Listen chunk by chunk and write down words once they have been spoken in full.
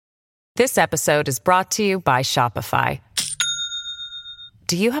This episode is brought to you by Shopify.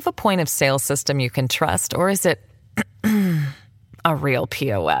 Do you have a point of sale system you can trust, or is it a real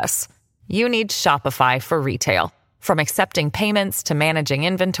POS? You need Shopify for retail. From accepting payments to managing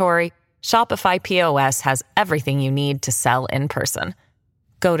inventory, Shopify POS has everything you need to sell in person.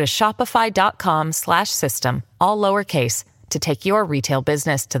 Go to shopify.com/system, all lowercase, to take your retail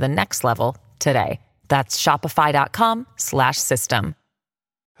business to the next level today. That's shopify.com/system.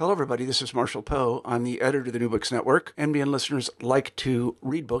 Hello, everybody. This is Marshall Poe. I'm the editor of the New Books Network. NBN listeners like to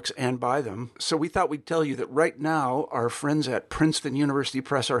read books and buy them. So we thought we'd tell you that right now, our friends at Princeton University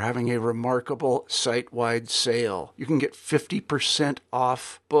Press are having a remarkable site-wide sale. You can get 50%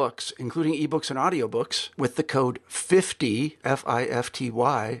 off books, including ebooks and audiobooks, with the code 50,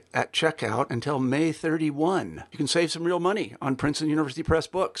 F-I-F-T-Y, at checkout until May 31. You can save some real money on Princeton University Press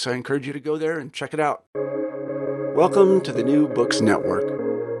books. I encourage you to go there and check it out. Welcome to the New Books Network.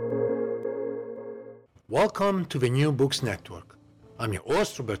 Welcome to the New Books Network. I'm your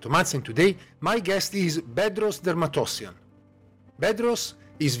host, Roberto Mazza, and today my guest is Bedross the Matossian. Bedross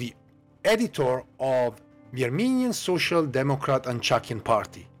is the editor of the Armenian Social Democrat Hnchakian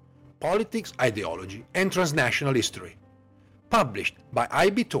Party, Politics, Ideology, and Transnational History, published by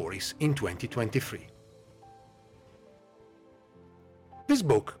IB Tauris in 2023. This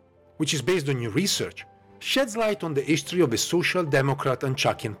book, which is based on new research, sheds light on the history of the Social Democrat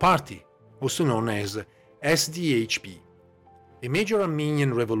Hnchakian Party, also known as SDHP, a major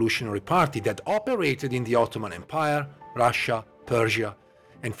Armenian revolutionary party that operated in the Ottoman Empire, Russia, Persia,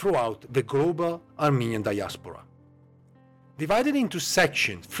 and throughout the global Armenian diaspora. Divided into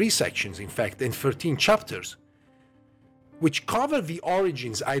sections, 3 sections in fact, and 13 chapters, which cover the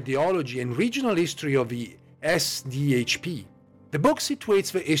origins, ideology, and regional history of the SDHP, the book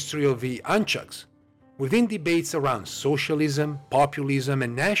situates the history of the Hnchaks within debates around socialism, populism,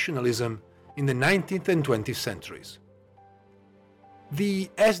 and nationalism in the 19th and 20th centuries. The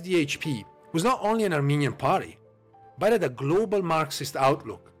SDHP was not only an Armenian party, but had a global Marxist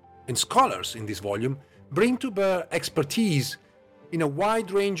outlook, and scholars in this volume bring to bear expertise in a wide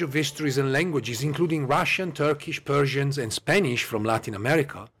range of histories and languages, including Russian, Turkish, Persian, and Spanish from Latin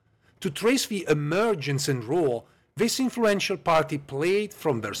America, to trace the emergence and role this influential party played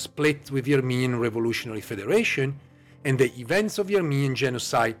from their split with the Armenian Revolutionary Federation and the events of the Armenian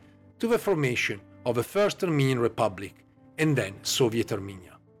genocide to the formation of the First Armenian Republic and then Soviet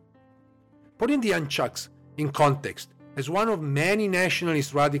Armenia. Putting the Hnchaks in context as one of many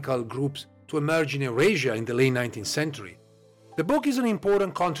nationalist radical groups to emerge in Eurasia in the late 19th century, the book is an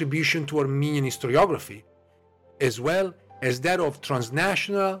important contribution to Armenian historiography, as well as that of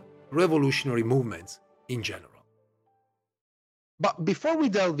transnational revolutionary movements in general. But before we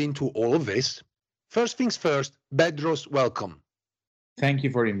delve into all of this, first things first, Bedross, welcome. Thank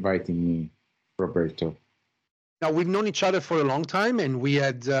you for inviting me, Roberto. Now, we've known each other for a long time, and we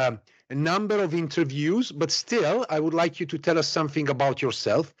had a number of interviews, but still, I would like you to tell us something about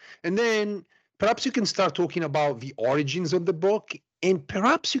yourself, and then perhaps you can start talking about the origins of the book, and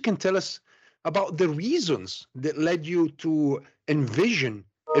perhaps you can tell us about the reasons that led you to envision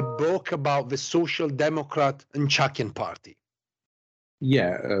a book about the Social Democrat Hnchakian Party.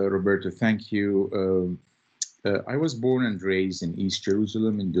 Yeah, Roberto, thank you. I was born and raised in East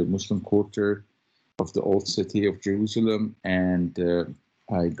Jerusalem in the Muslim quarter of the old city of Jerusalem, and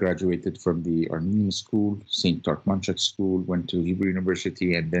I graduated from the Armenian school, St. Tarkmanchak School, went to Hebrew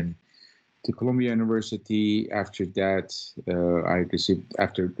University, and then to Columbia University. After that,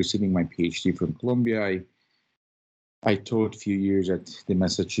 after receiving my PhD from Columbia, I taught a few years at the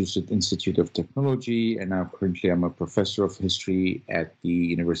Massachusetts Institute of Technology, and now currently I'm a professor of history at the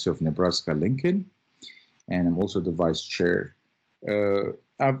University of Nebraska-Lincoln. And I'm also the vice chair.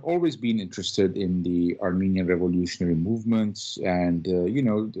 I've always been interested in the Armenian revolutionary movements, and,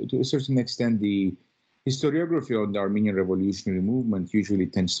 to a certain extent, the historiography on the Armenian revolutionary movement usually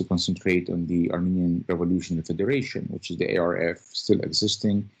tends to concentrate on the Armenian Revolutionary Federation, which is the ARF, still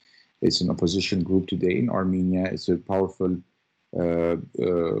existing. It's an opposition group today in Armenia. It's a powerful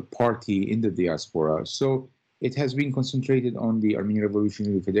party in the diaspora. So it has been concentrated on the Armenian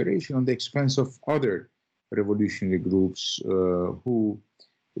Revolutionary Federation on the expense of other revolutionary groups who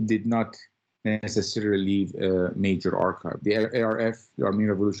did not necessarily leave a major archive. The ARF, the Armenian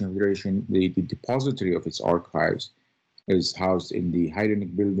Revolutionary Federation, the depository of its archives is housed in the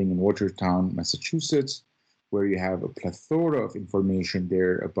Hydranic Building in Watertown, Massachusetts, where you have a plethora of information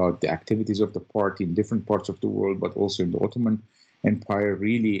there about the activities of the party in different parts of the world, but also in the Ottoman Empire,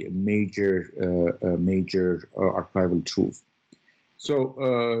 really a major archival truth.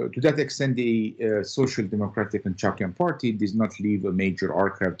 So to that extent, the Social Democratic Hnchakian Party does not leave a major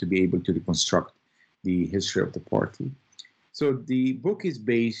archive to be able to reconstruct the history of the party. So the book is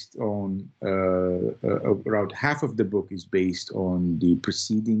based on, around half of the book is based on the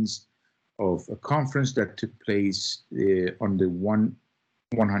proceedings of a conference that took place on the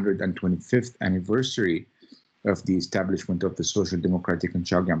 125th anniversary of the establishment of the Social Democratic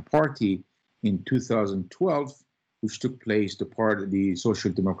Hnchakian Party in 2012, which took place, the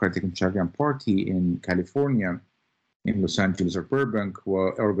Social Democratic Hnchakian Party in California, in Los Angeles or Burbank,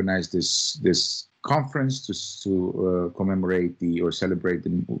 organized this conference to commemorate or celebrate the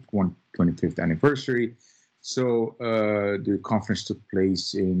 125th anniversary. So the conference took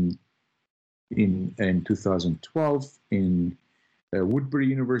place in 2012 in Woodbury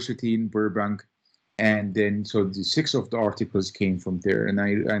University in Burbank, and then so the 6 of the articles came from there.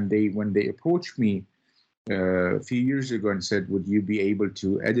 And they when they approached me a few years ago and said, "Would you be able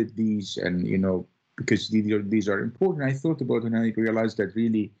to edit these?" And because these are important, I thought about it and I realized that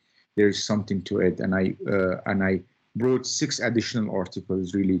really there's something to it. And I brought 6 additional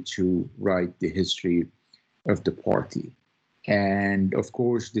articles really to write the history of the party. And of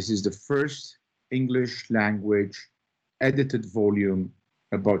course, this is the first English language edited volume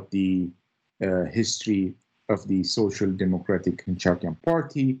about the history of the Social Democratic Hnchakian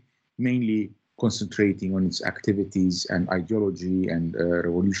Party, mainly concentrating on its activities and ideology and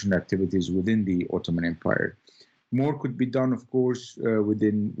revolutionary activities within the Ottoman Empire. More could be done, of course,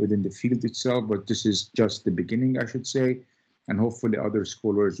 within the field itself, but this is just the beginning, I should say, and hopefully other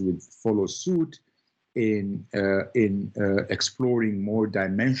scholars would follow suit in exploring more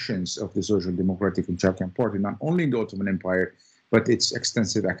dimensions of the Social Democratic Hnchakian Party, not only in the Ottoman Empire, but its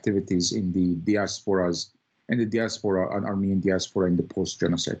extensive activities in the diasporas and the diaspora and Armenian diaspora in the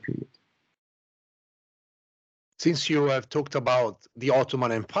post-genocide period. Since you have talked about the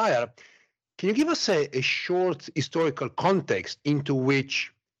Ottoman Empire, can you give us a short historical context into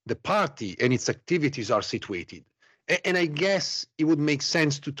which the party and its activities are situated? And I guess it would make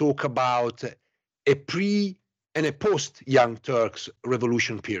sense to talk about a pre and a post Young Turks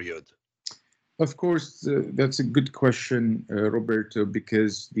revolution period. Of course, that's a good question, Roberto,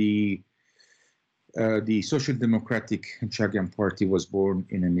 because the Social Democratic Hnchakian Party was born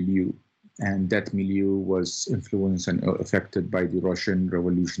in a milieu, and that milieu was influenced and affected by the Russian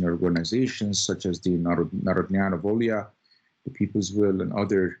revolutionary organizations such as the Narodnaya Volia, the People's Will, and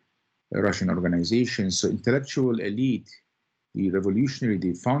other Russian organizations. So intellectual elite, the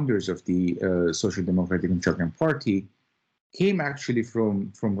founders of the Social Democratic Hnchakian Party, came actually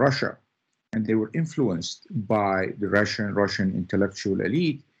from Russia, and they were influenced by the Russian intellectual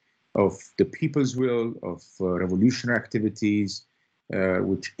elite of the People's Will, of revolutionary activities,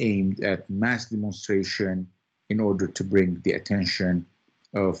 which aimed at mass demonstration in order to bring the attention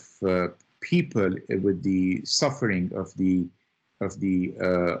of people with the suffering of the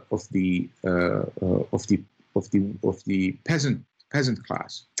peasant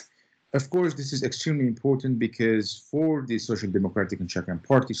class. Of course, this is extremely important because for the Social Democratic Hnchakian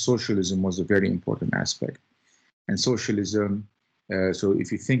Party, socialism was a very important aspect. And socialism, so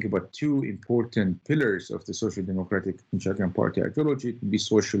if you think about 2 important pillars of the Social Democratic Hnchakian Party ideology, it would be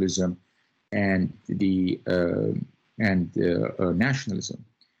socialism and nationalism.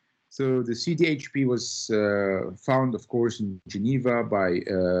 So the CDHP was found, of course, in Geneva by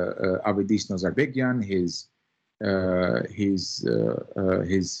Avedis Nazarbekyan, his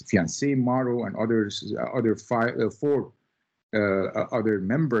fiancée Maro, and four other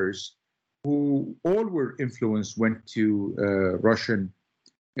members, who all were influenced, went to Russian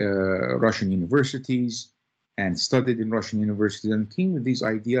universities and studied in Russian universities, and came with these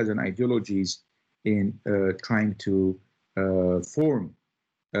ideas and ideologies in trying to form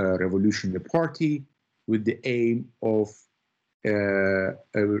a revolutionary party with the aim of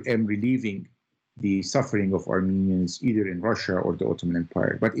relieving the suffering of Armenians either in Russia or the Ottoman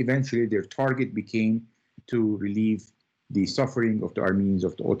Empire. But eventually their target became to relieve the suffering of the Armenians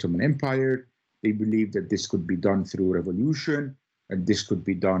of the Ottoman Empire. They believed that this could be done through revolution, and this could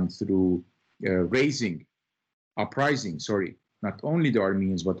be done through uprising, not only the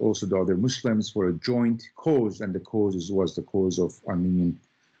Armenians, but also the other Muslims for a joint cause. And the cause was the cause of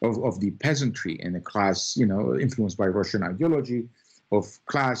of the peasantry and a class, influenced by Russian ideology of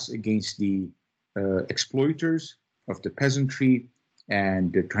class against the exploiters of the peasantry,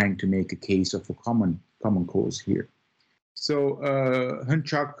 and trying to make a case of a common cause here. So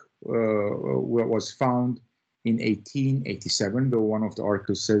Hnchak was found in 1887, though one of the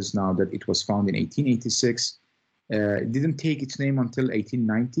articles says now that it was found in 1886. It didn't take its name until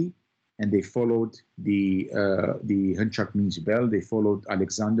 1890, and they followed the Hnchak means bell. They followed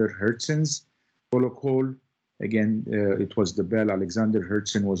Alexander Herzen's follow call. Again, it was the bell. Alexander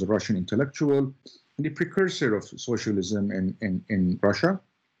Herzen was a Russian intellectual and the precursor of socialism in Russia.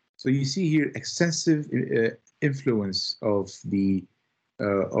 So you see here extensive influence of the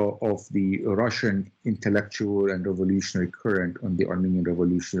Russian intellectual and revolutionary current on the Armenian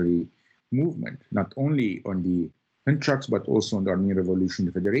revolutionary movement, not only on the Hnchaks, but also on the Armenian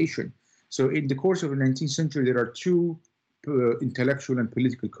Revolutionary Federation. So in the course of the 19th century, there are two intellectual and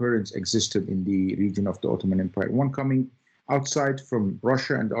political currents existed in the region of the Ottoman Empire, one coming outside from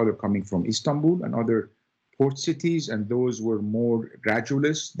Russia and the other coming from Istanbul and other port cities, and those were more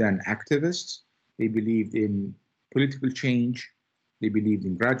gradualists than activists. They believed in political change, they believed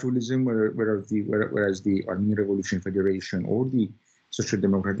in gradualism, whereas the Armenian Revolutionary Federation or the Social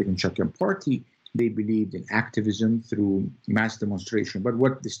Democratic Hnchakian Party, they believed in activism through mass demonstration. But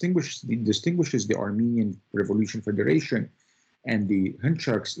what distinguishes the Armenian Revolution Federation and the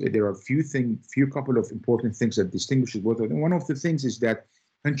Hnchaks, there are few couple of important things that distinguishes both of them. One of the things is that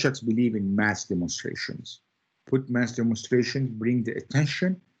Hnchaks believe in mass demonstrations. Put mass demonstrations, bring the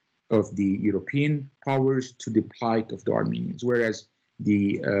attention of the European powers to the plight of the Armenians, whereas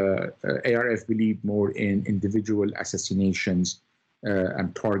the ARF believed more in individual assassinations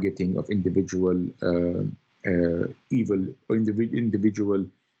and targeting of individual evil, or individual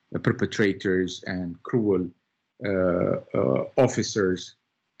perpetrators and cruel officers,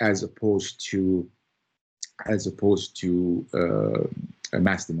 as opposed to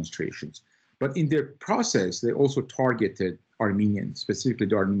mass demonstrations. But in their process, they also targeted Armenians, specifically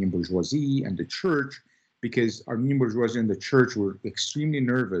the Armenian bourgeoisie and the church, because Armenian bourgeoisie and the church were extremely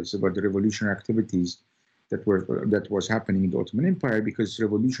nervous about the revolutionary activities that was happening in the Ottoman Empire, because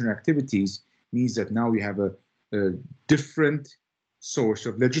revolutionary activities means that now we have a different source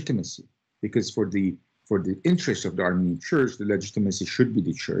of legitimacy. Because for the interests of the Armenian church, the legitimacy should be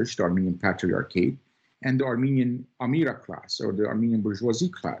the church, the Armenian patriarchate, and the Armenian Amira class, or the Armenian bourgeoisie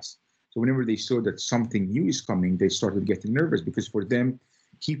class. So whenever they saw that something new is coming, they started getting nervous, because for them,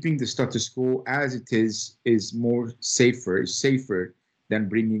 keeping the status quo as it is safer than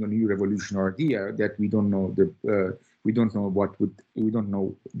bringing a new revolutionary idea that we don't know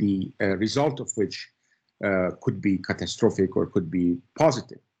the result of which could be catastrophic or could be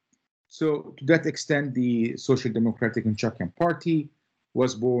positive. So to that extent, the Social Democratic Hnchakian Party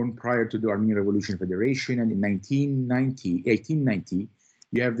was born prior to the Armenian Revolution Federation, and in 1890,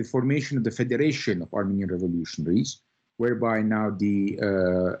 you have the formation of the Federation of Armenian Revolutionaries, whereby now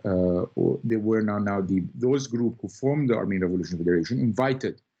those groups who formed the Armenian Revolution Federation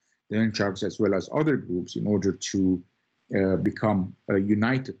invited the Hnchaks as well as other groups in order to become a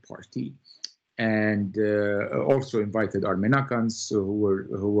united party, and also invited Armenakans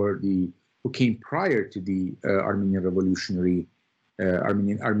who came prior to the Armenian Revolutionary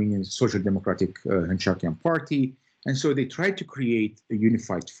Armenian Social Democratic Hnchakian Party, and so they tried to create a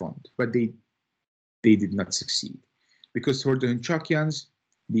unified front, but they did not succeed. Because for the Hnchakians,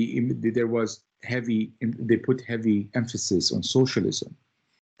 they put heavy emphasis on socialism.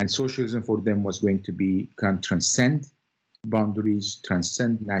 And socialism for them was going to transcend boundaries,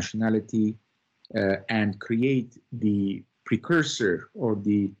 transcend nationality, and create the precursor or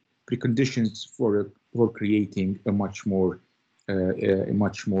the preconditions for creating a much more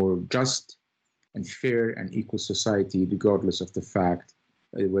just and fair and equal society, regardless of the fact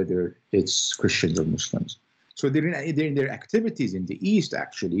whether it's Christians or Muslims. So in their activities in the East,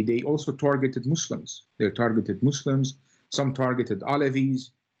 actually, they also targeted Muslims. They targeted Muslims, some targeted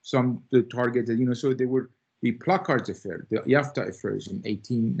Alevis, some targeted, so they were the placards affair, the Yafta affairs in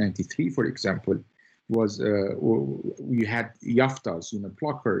 1893, for example, was, we had Yaftas,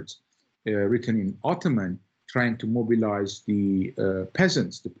 placards written in Ottoman, trying to mobilize the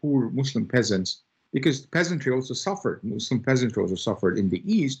peasants, the poor Muslim peasants, because peasantry also suffered. Muslim peasantry also suffered in the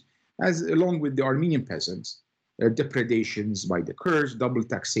East, along with the Armenian peasants, depredations by the Kurds, double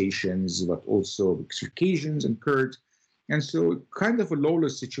taxations, but also Circassians and Kurds. And so kind of a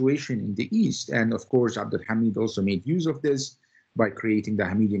lawless situation in the East. And of course, Abd al-Hamid also made use of this by creating the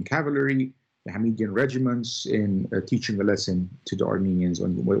Hamidian cavalry, the Hamidian regiments, in teaching a lesson to the Armenians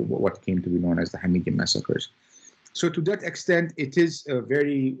on what came to be known as the Hamidian massacres. So to that extent, it is a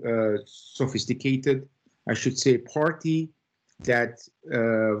very sophisticated, I should say, party that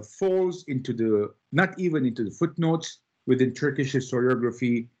falls into not even into the footnotes within Turkish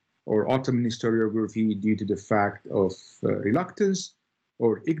historiography or Ottoman historiography due to the fact of reluctance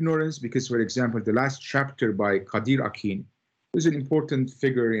or ignorance, because, for example, the last chapter by Kadir Akin, who's an important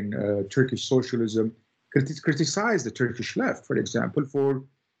figure in Turkish socialism, criticized the Turkish left, for example, for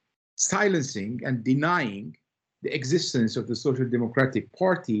silencing and denying the existence of the Social Democratic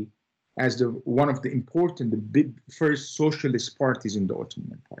Party as one of the important, the big first socialist parties in the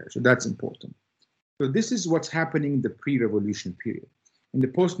Ottoman Empire. So that's important. So this is what's happening in the pre-revolution period. In the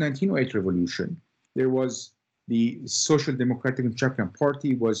post-1908 revolution, there was the Social Democratic Hnchakian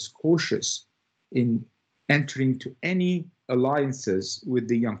Party was cautious in entering to any alliances with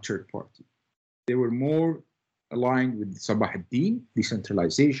the Young Turk Party. They were more aligned with Sabah ad-Din,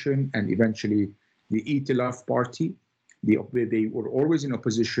 decentralization, and eventually the Itilaf Party. They were always in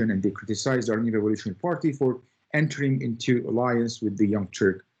opposition, and they criticized the Armenian Revolutionary Party for entering into alliance with the Young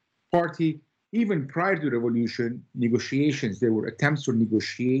Turk Party. Even prior to the revolution, negotiations, there were attempts to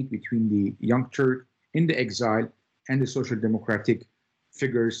negotiate between the Young Turk in the exile and the Social Democratic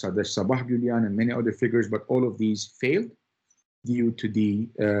figures, such as Sabah Gülian and many other figures, but all of these failed due to the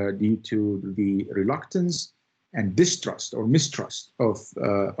reluctance and distrust or mistrust of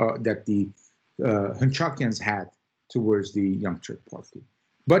that the Hnchakians had towards the Young Turk Party.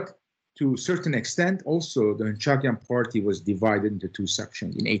 But to a certain extent, also the Hnchakian Party was divided into two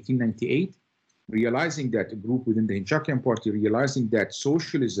sections. In 1898, realizing that a group within the Hnchakian Party, realizing that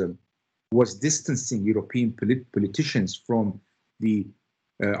socialism was distancing European politicians from the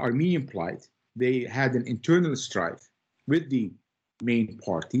Armenian plight, they had an internal strife with the main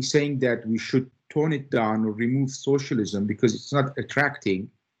party, saying that we should tone it down or remove socialism because it's not attracting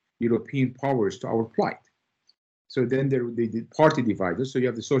European powers to our plight. So then the party divided. So you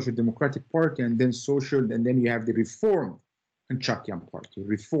have the Social Democratic Party, and then you have the Reformed Hnchakian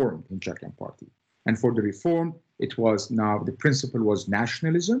Party. And for the Reform, it was now the principle was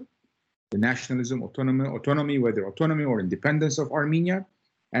nationalism, autonomy, whether autonomy or independence of Armenia.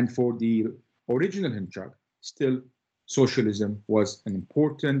 And for the original Hnchak, still socialism was an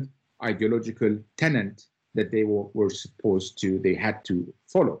important ideological tenet that they they had to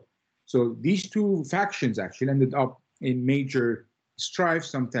follow. So these two factions actually ended up in major strife,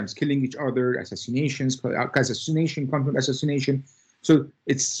 sometimes killing each other, conflict assassination. So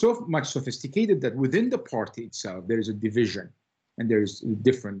it's so much sophisticated that within the party itself, there is a division and there's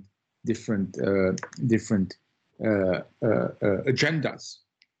different agendas.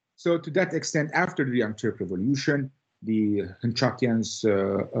 So to that extent, after the Young Turk Revolution, the Hnchakians,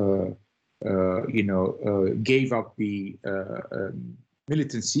 gave up the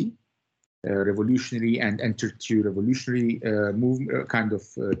militancy, revolutionary, and entered to revolutionary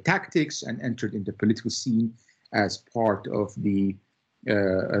movement tactics, and entered into the political scene as part of the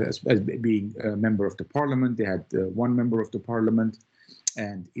as being a member of the parliament. They had one member of the parliament,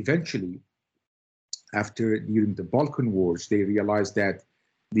 and eventually, during the Balkan Wars, they realized that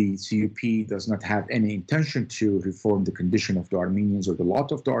the CUP does not have any intention to reform the condition of the Armenians or the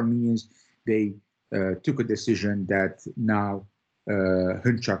lot of the Armenians. They took a decision that now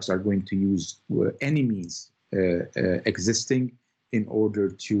Hnchaks are going to use any means existing in order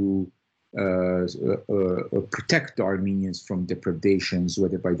to protect the Armenians from depredations,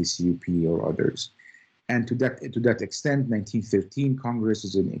 whether by the CUP or others. And to that extent, 1913 Congress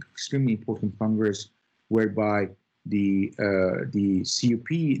is an extremely important Congress, whereby the CUP,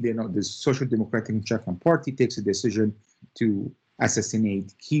 the Social Democratic Hnchakian Party, takes a decision to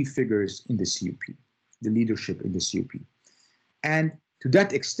assassinate key figures in the CUP, the leadership in the CUP. And to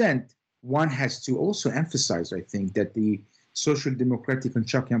that extent, one has to also emphasize, I think, that the Social Democratic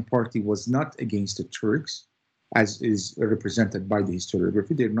Hnchakian Party was not against the Turks, as is represented by the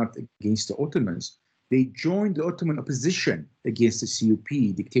historiography. They're not against the Ottomans. They joined the Ottoman opposition against the CUP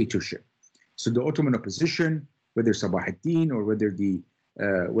dictatorship. So the Ottoman opposition, whether Sabah ad-Din or whether the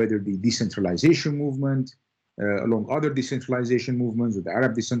decentralization movement, along other decentralization movements, with the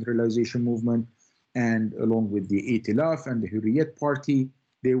Arab decentralization movement, and along with the Itilaf and the Hurriyet Party,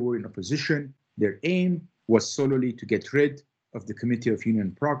 they were in opposition. Their aim was solely to get rid of the Committee of Union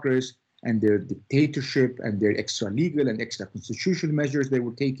and Progress and their dictatorship and their extra-legal and extra-constitutional measures they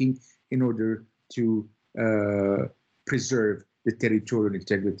were taking in order to preserve the territorial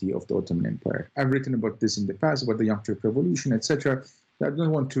integrity of the Ottoman Empire. I've written about this in the past, about the Young Turk Revolution, etc. I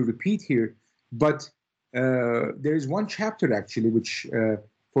don't want to repeat here, but there is one chapter actually which,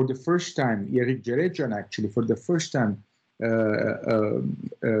 for the first time, Yerik Jerejan actually, for the first time,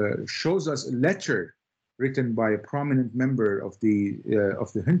 shows us a letter written by a prominent member of the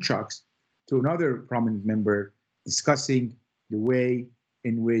Hnchaks to another prominent member, discussing the way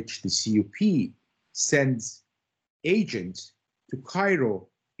in which the CUP sends agents to Cairo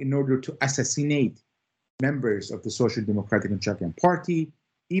in order to assassinate members of the Social Democratic Hnchakian Party,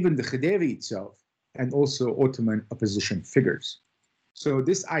 even the Khedive itself, and also Ottoman opposition figures. So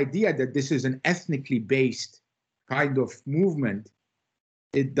this idea that this is an ethnically based kind of movement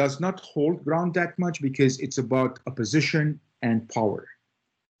it does not hold ground that much because it's about opposition and power.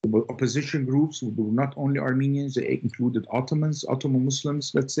 The opposition groups were not only Armenians, they included Ottomans, Ottoman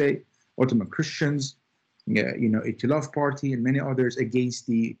Muslims, let's say, Ottoman Christians, Itilaf Party, and many others against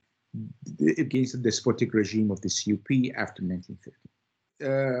the despotic regime of the CUP after 1950.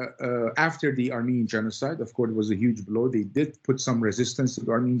 After the Armenian genocide, of course, it was a huge blow. They did put some resistance to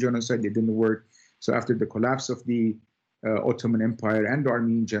the Armenian genocide. It didn't work. So after the collapse of the Ottoman Empire and the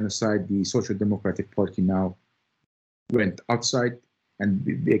Armenian genocide, the Social Democratic Party now went outside and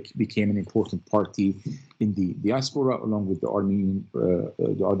became an important party in the diaspora, along with the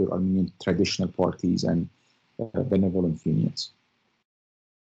other Armenian traditional parties and benevolent unions.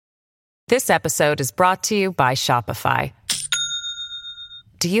 This episode is brought to you by Shopify.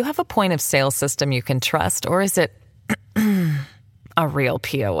 Do you have a point of sale system you can trust, or is it a real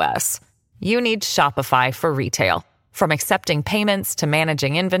POS? You need Shopify for retail. From accepting payments to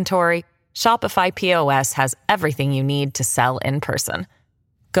managing inventory, Shopify POS has everything you need to sell in person.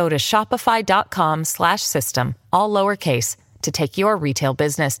 Go to shopify.com/system, all lowercase, to take your retail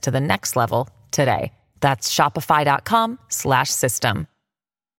business to the next level today. That's shopify.com/system.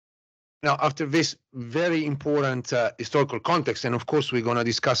 Now, after this very important historical context, and of course, we're going to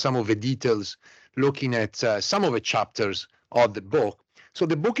discuss some of the details looking at some of the chapters of the book. So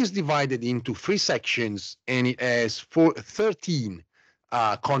the book is divided into 3 sections, and it has 13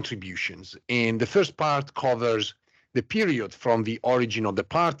 contributions. And the first part covers the period from the origin of the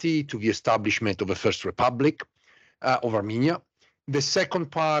party to the establishment of the First Republic of Armenia. The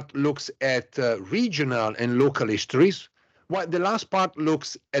second part looks at regional and local histories, while the last part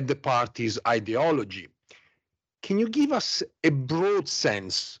looks at the party's ideology. Can you give us a broad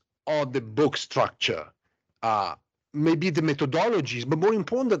sense of the book structure, maybe the methodologies, but more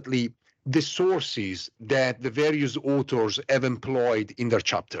importantly, the sources that the various authors have employed in their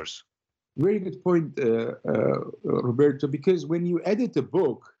chapters? Very good point, Roberto, because when you edit a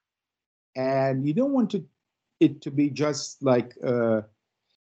book and you don't want it to be just like a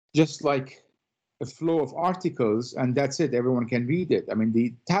flow of articles and that's it, everyone can read it. I mean,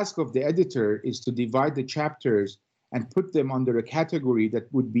 the task of the editor is to divide the chapters and put them under a category that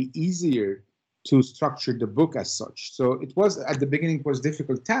would be easier to structure the book as such. So it was, at the beginning, it was a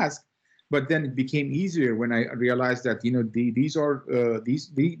difficult task, but then it became easier when I realized that,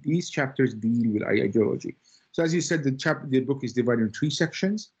 these chapters deal with ideology. So as you said, the book is divided in 3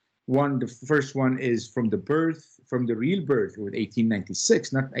 sections. The first one is from the real birth, with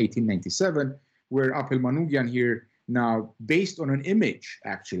 1896, not 1897, where Apel Manoukian here now, based on an image,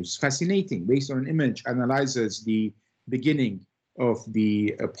 actually, it's fascinating, based on an image, analyzes the beginning of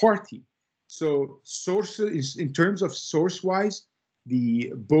the party. So sources, in terms of source-wise,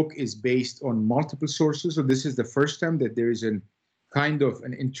 the book is based on multiple sources. So this is the first time that there is an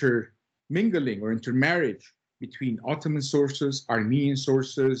intermingling or intermarriage between Ottoman sources, Armenian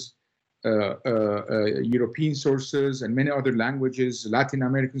sources, European sources, and many other languages, Latin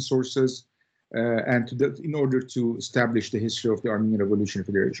American sources, in order to establish the history of the Armenian Revolutionary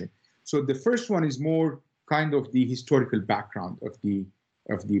Federation. So the first one is more kind of the historical background of the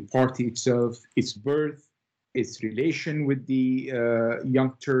party itself, its birth, its relation with the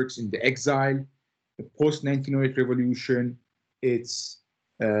Young Turks in the exile, the post-1908 revolution, its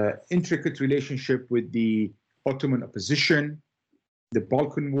intricate relationship with the Ottoman opposition, the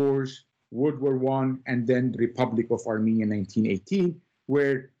Balkan Wars, World War I, and then the Republic of Armenia 1918,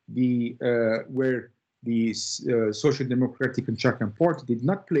 where the Social Democratic Hnchakian Party did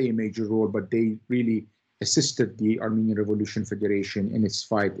not play a major role, but they really assisted the Armenian Revolution Federation in its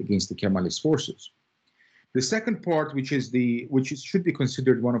fight against the Kemalist forces. The second part, which should be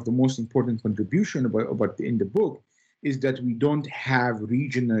considered one of the most important contributions in the book, is that we don't have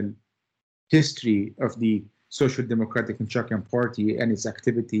regional history of the Social Democratic Hnchakian Party and its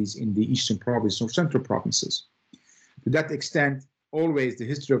activities in the eastern province or central provinces. To that extent, always the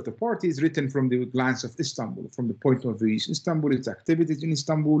history of the party is written from the glance of Istanbul, from the point of view of Istanbul, its activities in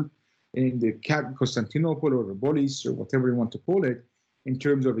Istanbul, in the Constantinople or the Polis or whatever you want to call it, in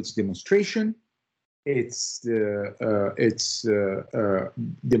terms of its demonstration, its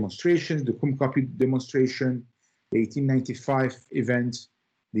demonstrations, the Kumkapi demonstration, the 1895 event,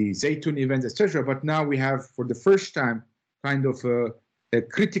 the Zaytun event, etc. But now we have, for the first time, kind of a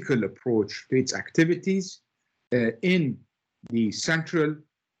critical approach to its activities in the central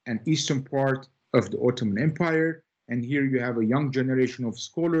and eastern part of the Ottoman Empire. And here you have a young generation of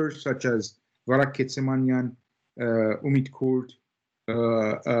scholars such as Varak Ketsemanyan, Umit Kurt,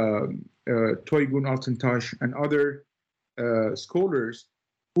 Toygun Altantash, and other scholars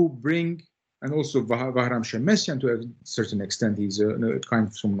who bring and also Bahram Shemessian to a certain extent, he's a kind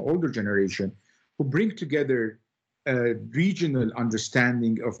of from an older generation, who bring together a regional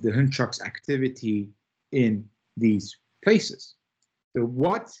understanding of the Hnchak's activity in these places. So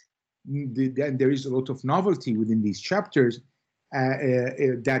there is a lot of novelty within these chapters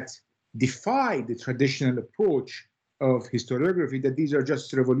that defy the traditional approach of historiography, that these are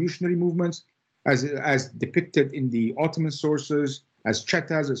just revolutionary movements as depicted in the Ottoman sources, as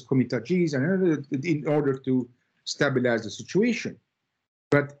chetas, as komitachis, and in order to stabilize the situation.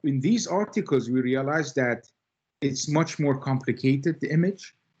 But in these articles, we realize that it's much more complicated, the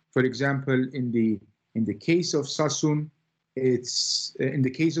image. For example, in the case of Sassoon, it's in the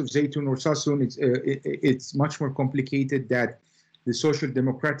case of Zeytun or Sassoon, it's much more complicated that the Social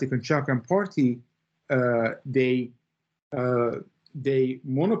Democratic Hnchakian Party, they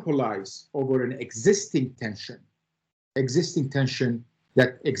monopolize over an existing tension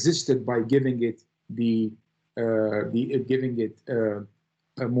that existed by giving it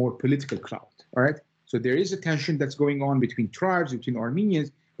a more political clout. All right. So there is a tension that's going on between tribes, between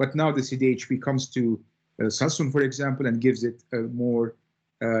Armenians, but now the CDHP comes to Sassoon, for example, and gives it a more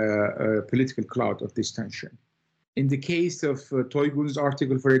political clout of this tension. In the case of Toygun's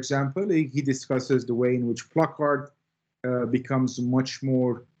article, for example, he discusses the way in which placard becomes much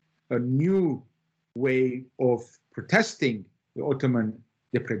more a new way of protesting the Ottoman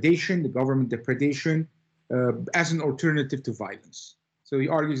depredation, the government depredation, as an alternative to violence. So he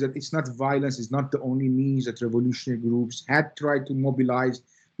argues that it's not violence, is not the only means that revolutionary groups had tried to mobilize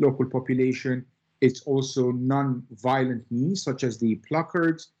local population. It's also non-violent means, such as the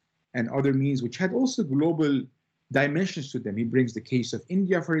placards and other means, which had also global dimensions to them. He brings the case of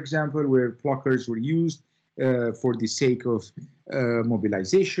India, for example, where placards were used for the sake of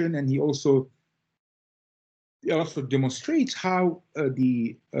mobilization. And he also demonstrates how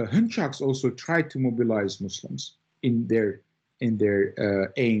the Hnchaks also tried to mobilize Muslims in their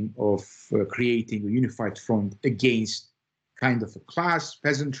aim of creating a unified front against kind of a class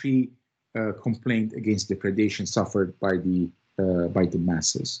peasantry complaint against depredation suffered by the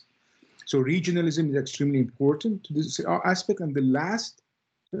masses. So regionalism is extremely important to this aspect, and the last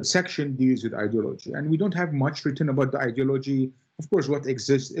section deals with ideology. And we don't have much written about the ideology. Of course, what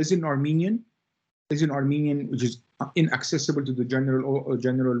exists is in Armenian, which is inaccessible to the general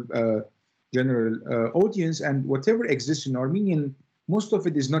audience. And whatever exists in Armenian, most of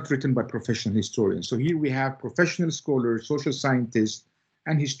it is not written by professional historians. So here we have professional scholars, social scientists,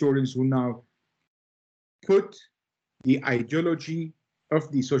 and historians who now put the ideology of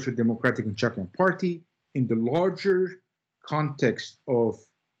the Social Democratic Hnchakian Party in the larger context of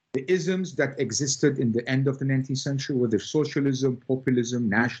the isms that existed in the end of the 19th century, whether socialism, populism,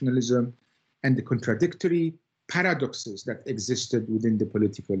 nationalism, and the contradictory paradoxes that existed within the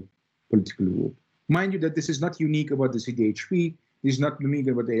political group. Mind you that this is not unique about the CDHP, this is not unique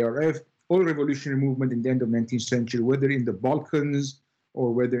about the ARF. All revolutionary movement in the end of the 19th century, whether in the Balkans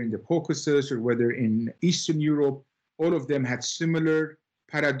or whether in the Caucasus or whether in Eastern Europe, all of them had similar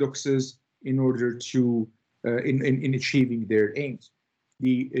paradoxes in order to in achieving their aims.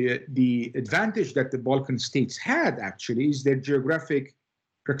 The advantage that the Balkan states had actually is their geographic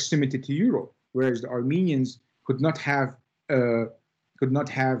proximity to Europe, whereas the Armenians could not have a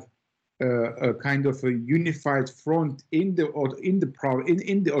kind of a unified front in the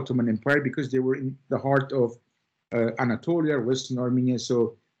Ottoman Empire because they were in the heart of Anatolia, Western Armenia.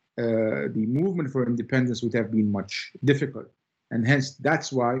 So the movement for independence would have been much difficult. And hence,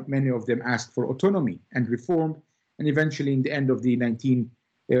 that's why many of them asked for autonomy and reform. And eventually, in the end of the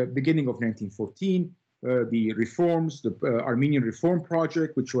beginning of 1914, the reforms, the Armenian Reform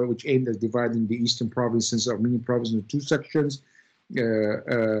Project, which aimed at dividing the eastern provinces, Armenian province, into two sections,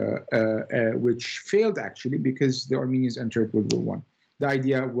 which failed actually because the Armenians entered World War I. The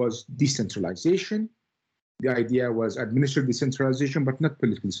idea was decentralization. The idea was administrative decentralization, but not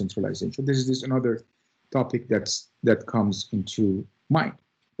political decentralization. This is another topic that comes into mind.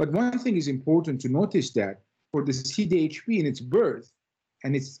 But one thing is important to notice that for the CDHP in its birth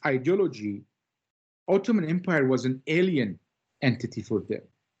and its ideology, Ottoman Empire was an alien entity for them.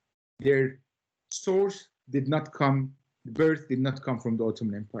 Their source did not come, birth did not come from the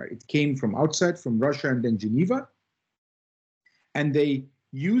Ottoman Empire. It came from outside, from Russia and then Geneva. And they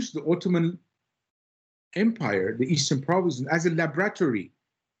used the Ottoman Empire, the Eastern provinces, as a laboratory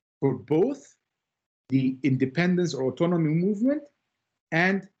for both the independence or autonomy movement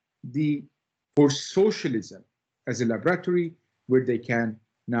and for socialism as a laboratory where they can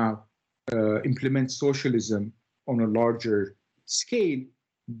now implement socialism on a larger scale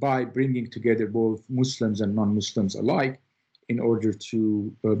by bringing together both Muslims and non-Muslims alike in order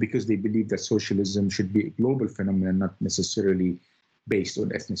to, because they believe that socialism should be a global phenomenon, not necessarily based on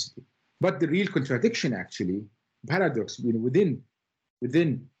ethnicity. But the real contradiction, actually, paradox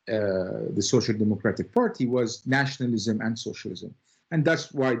within the Social Democratic Party was nationalism and socialism. And that's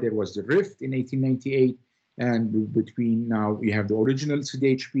why there was the rift in 1898. And between now, we have the original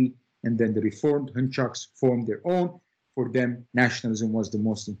CDHP, and then the reformed Hnchaks formed their own. For them, nationalism was the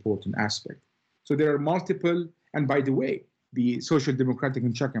most important aspect. So there are multiple, and by the way, the Social Democratic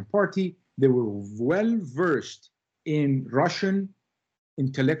Hnchakian Party, they were well versed in Russian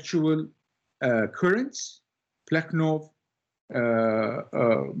intellectual currents, Plekhanov,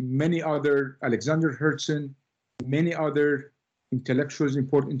 many other, Alexander Herzen, many other intellectuals,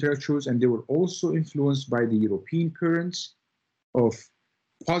 important intellectuals, and they were also influenced by the European currents of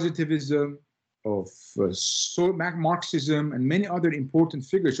positivism, of Marxism, and many other important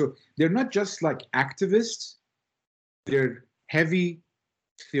figures. So they're not just like activists, they're heavy,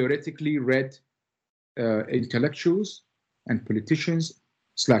 theoretically read intellectuals and politicians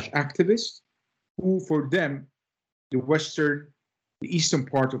 / activists who, for them, the eastern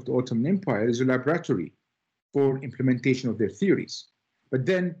part of the Ottoman Empire is a laboratory for implementation of their theories. But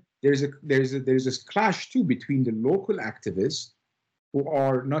then there's a clash too between the local activists who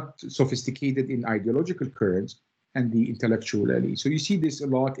are not sophisticated in ideological currents and the intellectual elite. So you see this a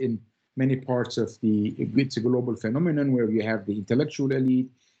lot in many parts of it's a global phenomenon where you have the intellectual elite,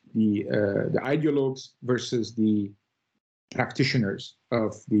 the ideologues versus the practitioners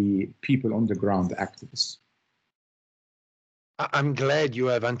of the people on the ground, the activists. I'm glad you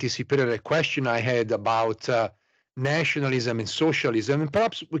have anticipated a question I had about nationalism and socialism, and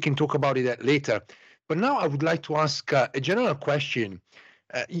perhaps we can talk about it later. But now I would like to ask a general question.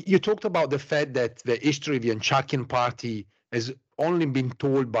 You talked about the fact that the history of the Hnchakian Party has only been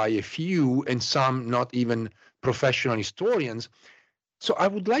told by a few, and some not even professional historians. So I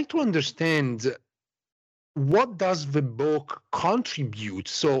would like to understand, what does the book contribute?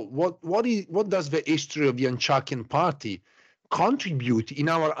 So what does the history of the Hnchakian Party contribute in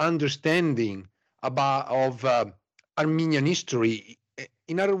our understanding of Armenian history?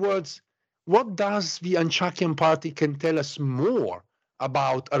 In other words, what does the Hnchakian Party can tell us more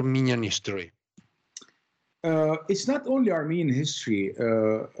about Armenian history? It's not only Armenian history,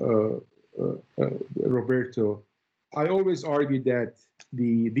 Roberto. I always argue that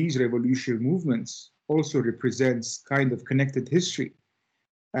these revolutionary movements also represents kind of connected history,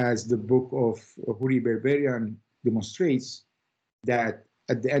 as the book of Huri Berberian demonstrates, that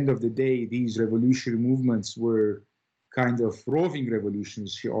at the end of the day, these revolutionary movements were kind of roving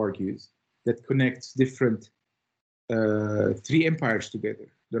revolutions, she argues, that connects different three empires together: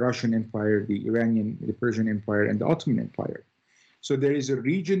 the Russian Empire, the Iranian, the Persian Empire, and the Ottoman Empire. So there is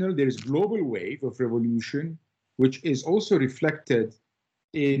global wave of revolution, which is also reflected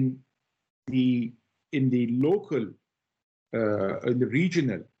in the local, in the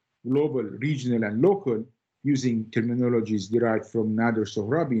regional, global, regional, and local, using terminologies derived from Nader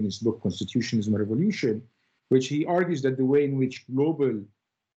Sohrabi in his book Constitutionalism and Revolution, which he argues that the way in which global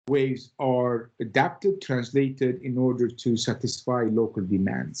waves are adapted, translated in order to satisfy local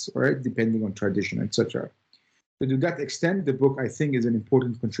demands, right, depending on tradition, etc. So to that extent, the book, I think, is an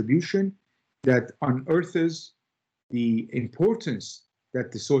important contribution that unearths the importance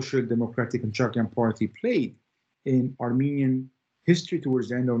that the Social Democratic Hnchakian Party played in Armenian history towards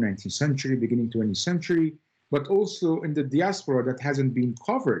the end of the 19th century, beginning 20th century, but also in the diaspora that hasn't been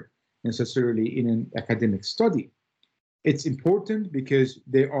covered necessarily in an academic study. It's important because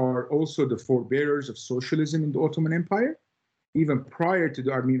they are also the forebearers of socialism in the Ottoman Empire. Even prior to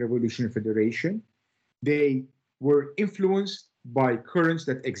the Armenian Revolutionary Federation, they were influenced by currents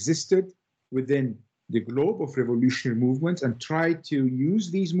that existed within the globe of revolutionary movements and tried to use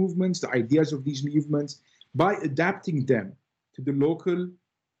these movements, the ideas of these movements, by adapting them to the local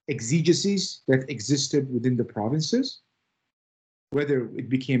exegeses that existed within the provinces. Whether it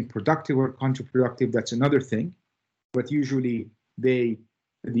became productive or counterproductive, that's another thing. But usually their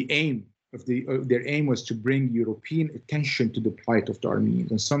aim was to bring European attention to the plight of the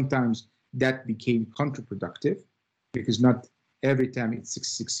Armenians. And sometimes that became counterproductive, because not every time it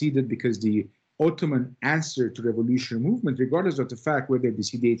succeeded, because the Ottoman answer to revolutionary movement, regardless of the fact whether the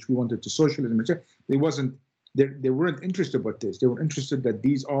CDHP wanted to socialism, etc., they weren't interested about this. They were interested that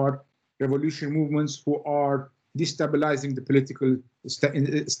these are revolutionary movements who are destabilizing the political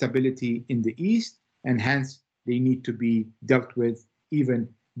stability in the East, and hence they need to be dealt with even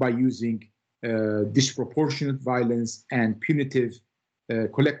by using disproportionate violence and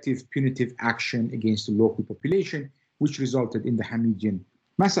collective punitive action against the local population, which resulted in the Hamidian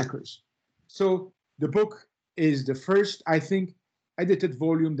massacres. So the book is the first, I think, edited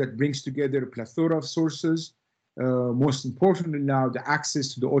volume that brings together a plethora of sources. Most importantly now, the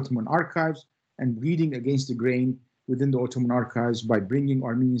access to the Ottoman archives and reading against the grain within the Ottoman archives by bringing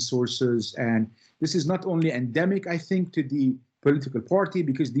Armenian sources. And this is not only endemic, I think, to the political party,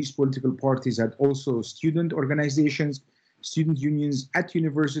 because these political parties had also student organizations, student unions at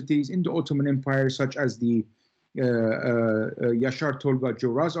universities in the Ottoman Empire, such as the Yashar Tolga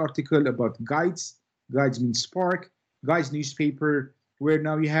Joraz article about Guides. Guides means spark. Guides newspaper, where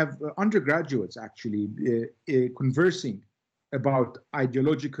now you have undergraduates actually conversing about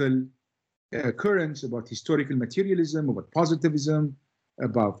ideological currents, about historical materialism, about positivism,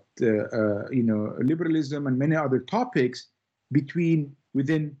 about liberalism, and many other topics within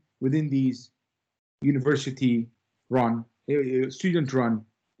these university-run, student-run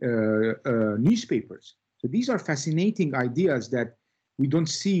newspapers. So these are fascinating ideas that we don't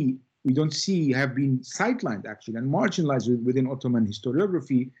see have been sidelined actually and marginalized within Ottoman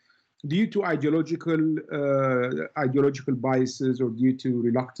historiography due to ideological biases or due to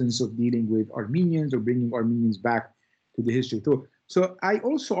reluctance of dealing with Armenians or bringing Armenians back to the history. So I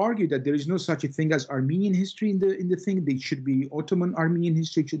also argue that there is no such a thing as Armenian history in the thing. They should be Ottoman Armenian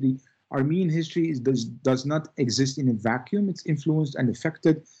history. The Armenian history does not exist in a vacuum. It's influenced and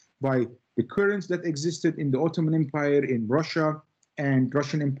affected by the currents that existed in the Ottoman Empire, in Russia, and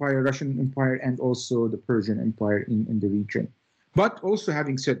Russian Empire, and also the Persian Empire in the region. But also,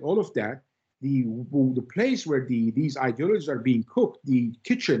 having said all of that, the place where these ideologies are being cooked, the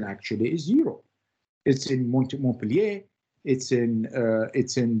kitchen actually is Europe. It's in Montpellier, it's in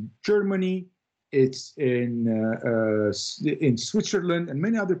Germany, it's in Switzerland, and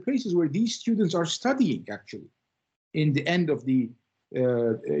many other places where these students are studying actually. In the end of the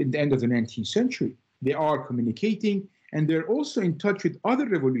 19th century, they are communicating. And they're also in touch with other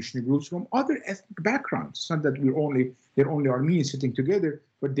revolutionary groups from other ethnic backgrounds. It's not that they're only Armenians sitting together,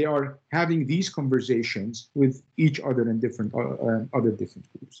 but they are having these conversations with each other and other different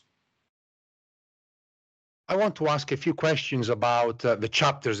groups. I want to ask a few questions about the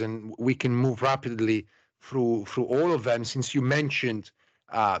chapters, and we can move rapidly through all of them, since you mentioned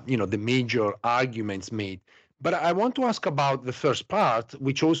the major arguments made. But I want to ask about the first part,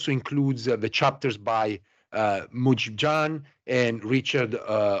 which also includes the chapters by Mujibjan and Richard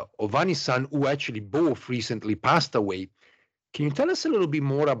Ovanesyan, who actually both recently passed away. Can you tell us a little bit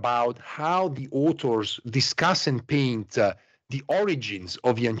more about how the authors discuss and paint the origins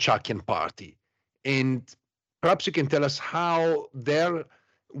of the Hnchakian party? And perhaps you can tell us how their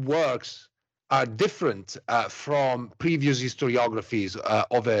works are different from previous historiographies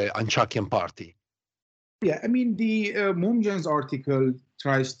of a Hnchakian party. Yeah, I mean, the Mumjan's article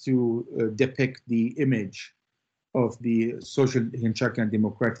tries to depict the image of the Social Hnchakian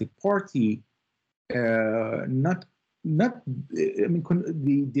Democratic Party,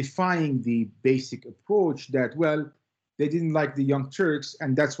 defying the basic approach that, well, they didn't like the Young Turks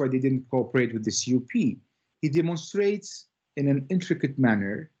and that's why they didn't cooperate with the CUP. He demonstrates in an intricate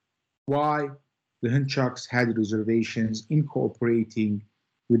manner why the Hnchaks had reservations in cooperating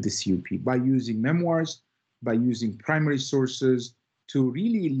with the CUP by using memoirs, by using primary sources to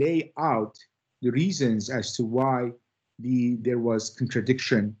really lay out the reasons as to why there was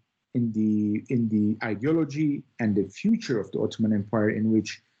contradiction in the ideology and the future of the Ottoman Empire, in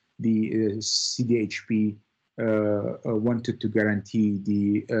which the CDHP wanted to guarantee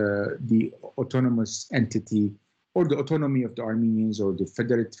the autonomous entity or the autonomy of the Armenians or the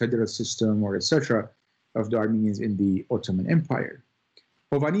federal system or etc. of the Armenians in the Ottoman Empire.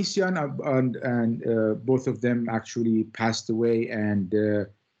 Ovanesyan and both of them actually passed away, and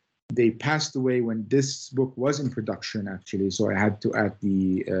they passed away when this book was in production actually. So I had to add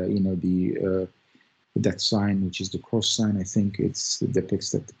that sign, which is the cross sign. I think it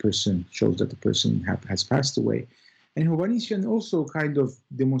depicts that the person, shows that the person has passed away. And Ovanesyan also kind of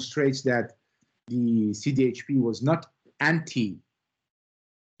demonstrates that the CDHP was not anti-Dashnak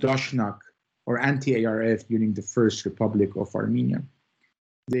or anti-ARF during the First Republic of Armenia.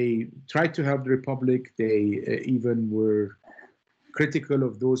 They tried to help the Republic. They even were critical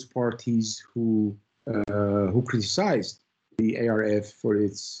of those parties who criticized the ARF for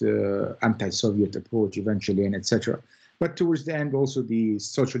its anti-Soviet approach eventually, and etc. But towards the end, also the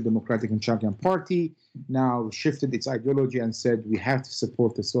Social Democratic Hnchakian Party now shifted its ideology and said we have to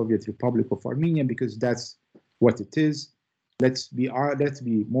support the Soviet Republic of Armenia because that's what it is. Let's be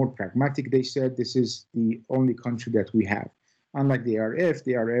more pragmatic. They said this is the only country that we have. Unlike the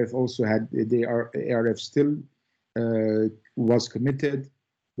ARF also had ARF still was committed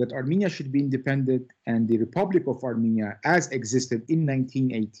that Armenia should be independent, and the Republic of Armenia, as existed in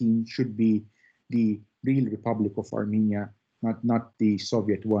 1918, should be the real Republic of Armenia, not the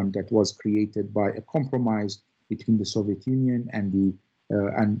Soviet one that was created by a compromise between the Soviet Union and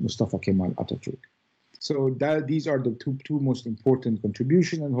Mustafa Kemal Atatürk. So these are the two most important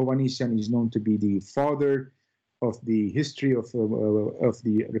contributions, and Hovhannisyan is known to be the father of the history of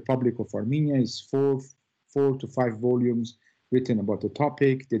the Republic of Armenia. It's four to five volumes written about the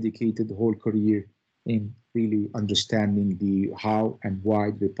topic, dedicated the whole career in really understanding the how and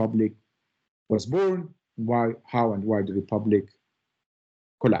why the Republic was born, how and why the Republic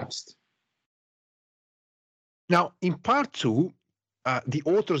collapsed. Now, in part two, the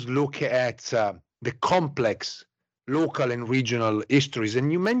authors look at the complex local and regional histories.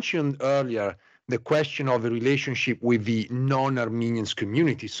 And you mentioned earlier the question of the relationship with the non-Armenians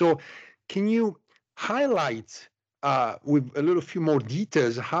community. So can you highlight with a little few more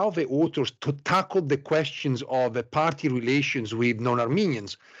details how the authors tackled the questions of the party relations with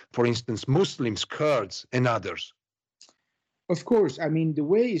non-Armenians, for instance, Muslims, Kurds, and others? Of course, I mean, the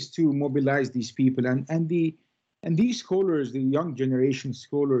way is to mobilize these people, and these scholars, the young generation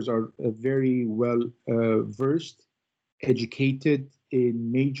scholars, are very well versed, educated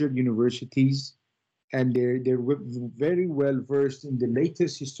in major universities, and they're very well versed in the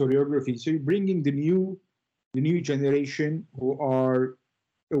latest historiography. So you're bringing the new generation who are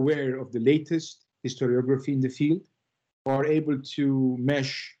aware of the latest historiography in the field, who are able to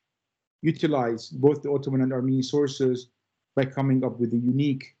utilize both the Ottoman and Armenian sources by coming up with a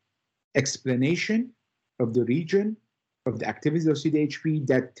unique explanation of the region, of the activities of CDHP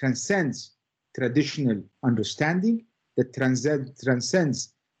that transcends traditional understanding, that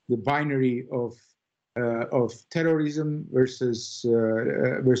transcends the binary of terrorism versus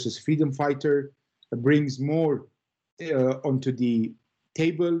freedom fighter, brings more onto the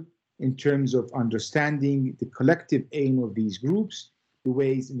table in terms of understanding the collective aim of these groups, the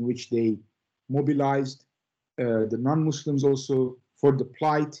ways in which they mobilized the non-Muslims also for the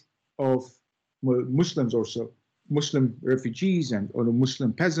plight of Muslims, also Muslim refugees and or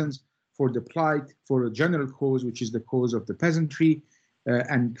Muslim peasants, for the plight, for a general cause, which is the cause of the peasantry,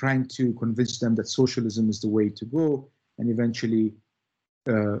 and trying to convince them that socialism is the way to go, and eventually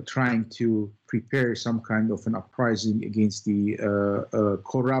trying to prepare some kind of an uprising against the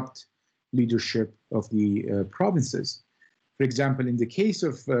corrupt leadership of the provinces. For example, in the case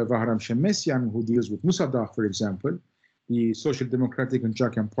of Bahram Shemessian, who deals with Musadah, for example, the Social Democratic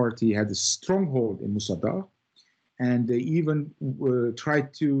Hnchakian Party had a stronghold in Musadah, and they even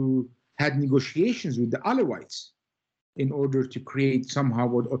tried to had negotiations with the Alawites in order to create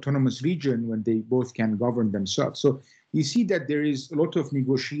somehow an autonomous region when they both can govern themselves. So you see that there is a lot of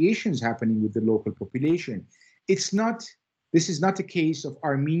negotiations happening with the local population. This is not a case of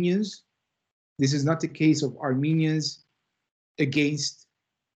Armenians. This is not a case of Armenians against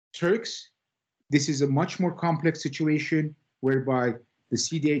Turks. This is a much more complex situation whereby the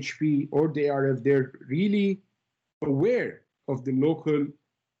CDHP or the ARF, they're really aware of the local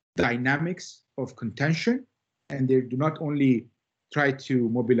dynamics of contention, and they do not only try to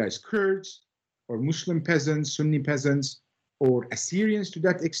mobilize Kurds or Muslim peasants, Sunni peasants, or Assyrians to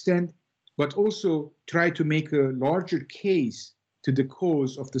that extent, but also try to make a larger case to the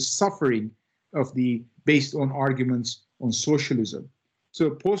cause of the suffering of based on arguments on socialism. So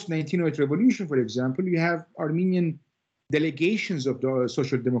post-1908 revolution, for example, you have Armenian delegations of the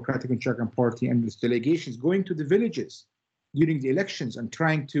Social Democratic Hnchakian Party and its delegations going to the villages during the elections and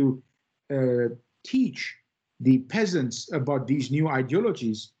trying to teach the peasants about these new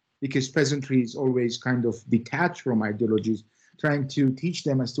ideologies, because peasantry is always kind of detached from ideologies, trying to teach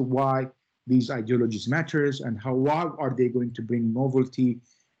them as to why these ideologies matters and why are they going to bring novelty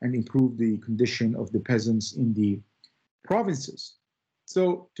and improve the condition of the peasants in the provinces.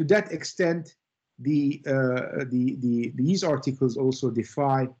 So to that extent, these articles also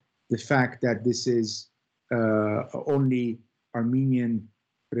defy the fact that this is only Armenian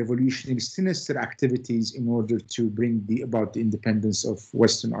revolutionary sinister activities in order to bring about the independence of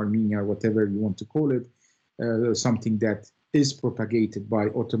Western Armenia, whatever you want to call it, something that is propagated by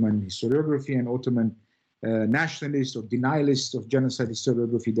Ottoman historiography and Ottoman nationalists or denialists of genocide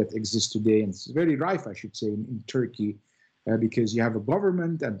historiography that exists today. And it's very rife, I should say, in Turkey, because you have a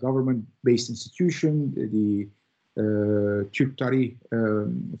government and government-based institution, the Türk Tarih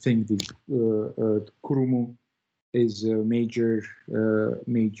thing, the Kurumu, is a major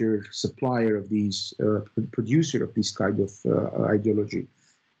supplier of these, producer of this kind of ideology.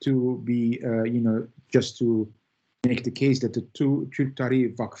 To be, just to make the case that the Türk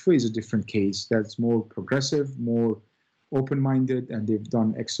Tarih Vakfı is a different case that's more progressive, more open-minded, and they've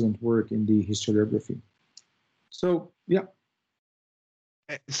done excellent work in the historiography. So, yeah.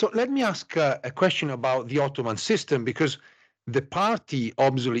 So let me ask a question about the Ottoman system, because the party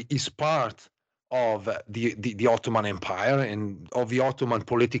obviously is part of the Ottoman Empire and of the Ottoman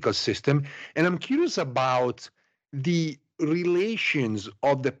political system. And I'm curious about the relations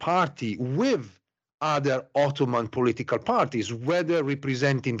of the party with other Ottoman political parties, whether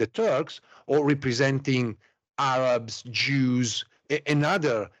representing the Turks or representing Arabs, Jews, and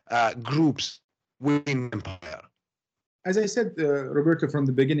other groups within the empire. As I said, Roberto, from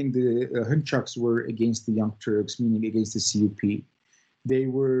the beginning, the Hnchaks were against the Young Turks, meaning against the CUP. They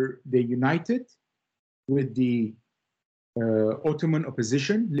united with the Ottoman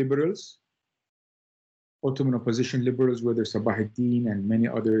opposition liberals, whether Sabahattin and many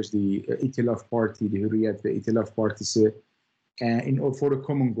others, the Itilaf Party, the Hurriyat, the Itilaf Party, for a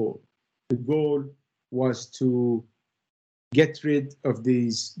common goal. The goal was to get rid of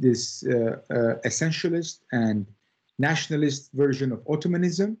this essentialist and nationalist version of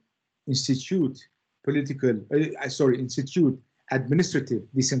Ottomanism, institute administrative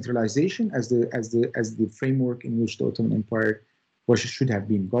decentralization as the framework in which the Ottoman Empire should have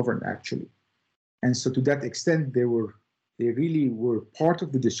been governed, actually. And so, to that extent, they really were part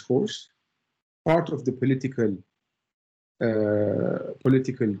of the discourse, part of the political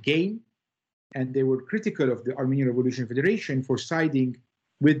game, and they were critical of the Armenian Revolutionary Federation for siding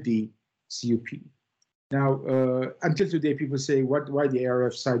with the CUP. Now, until today, people say why the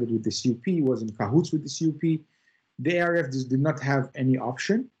ARF sided with the CUP, was in cahoots with the CUP. The ARF did not have any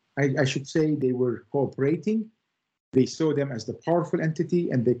option. I should say they were cooperating. They saw them as the powerful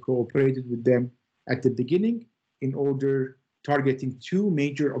entity, and they cooperated with them at the beginning in order targeting two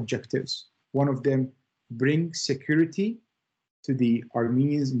major objectives. One of them, bring security to the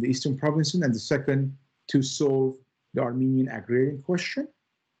Armenians in the eastern provinces, and the second, to solve the Armenian agrarian question,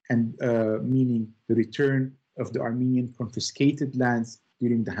 and meaning the return of the Armenian confiscated lands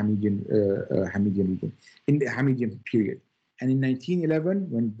during the Hamidian region, in the Hamidian period. And in 1911,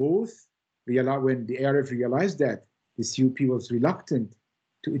 when the ARF realized that the CUP was reluctant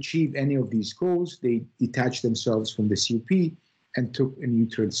to achieve any of these goals, they detached themselves from the CUP and took a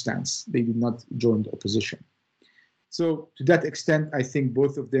neutral stance. They did not join the opposition. So to that extent, I think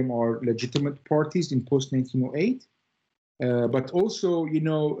both of them are legitimate parties in post-1908. But also,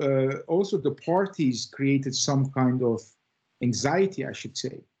 also the parties created some kind of anxiety, I should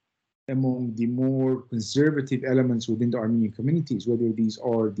say, among the more conservative elements within the Armenian communities, whether these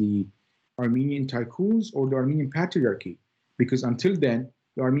are the Armenian tycoons or the Armenian patriarchy. Because until then,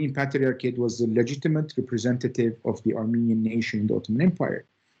 the Armenian Patriarchate was the legitimate representative of the Armenian nation in the Ottoman Empire.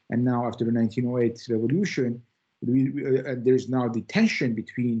 And now, after the 1908 revolution, there's now the tension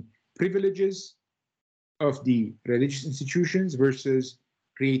between privileges of the religious institutions versus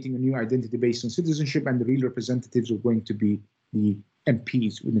creating a new identity based on citizenship, and the real representatives are going to be the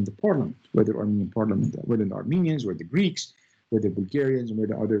MPs within the parliament, whether Armenian parliament, whether the Armenians, or the Greeks, whether Bulgarians, or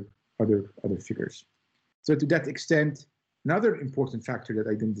whether other figures. So to that extent, another important factor that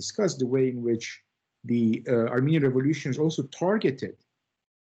I didn't discuss, the way in which the Armenian revolutions also targeted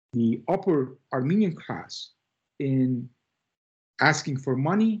the upper Armenian class in asking for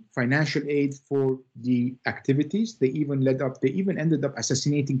money, financial aid for the activities. They even ended up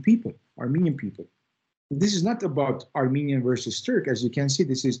assassinating people, Armenian people. This is not about Armenian versus Turk. As you can see,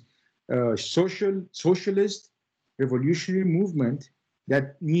 this is a socialist revolutionary movement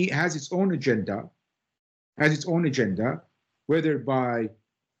that has its own agenda, whether by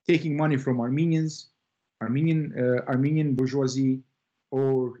taking money from Armenian bourgeoisie,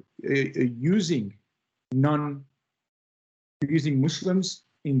 or using Muslims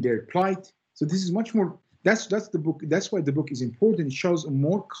in their plight. So this is much more. That's the book. That's why the book is important. It shows a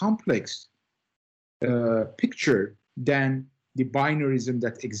more complex picture than the binarism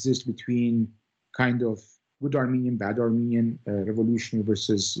that exists between kind of good Armenian, bad Armenian, revolutionary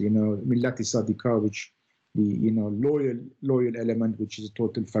versus Millati Sadika, which the loyal element, which is a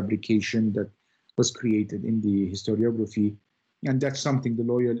total fabrication that was created in the historiography, and that's something, the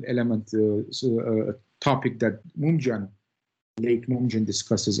loyal element, a topic that late Mumjan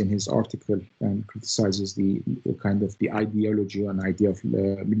discusses in his article and criticizes the kind of the ideology and idea of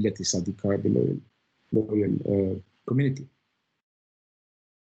Millati Sadika, the loyal community.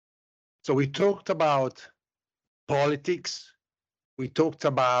 So we talked about politics, we talked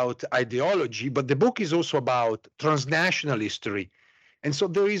about ideology, but the book is also about transnational history. And so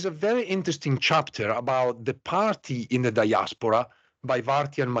there is a very interesting chapter about the party in the diaspora by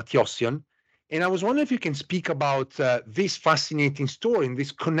Vartian Matossian. And I was wondering if you can speak about this fascinating story and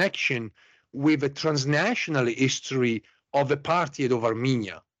this connection with the transnational history of the party of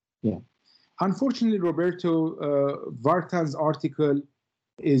Armenia. Yeah. Unfortunately, Roberto, Vartan's article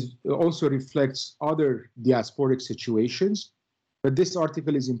is also reflects other diasporic situations. But this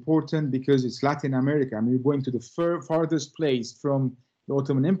article is important because it's Latin America. I mean, we're going to the farthest place from the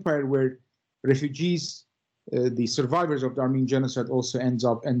Ottoman Empire, where refugees, the survivors of the Armenian genocide, also end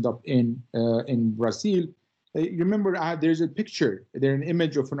up in Brazil. You remember, there's a picture, there's an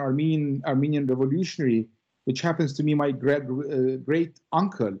image of an Armenian revolutionary, which happens to be my great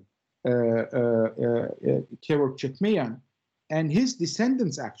uncle, Hnchakian, and his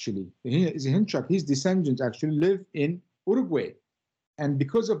descendants actually, his descendants actually live in Uruguay. And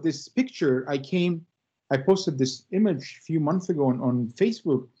because of this picture, I posted this image a few months ago on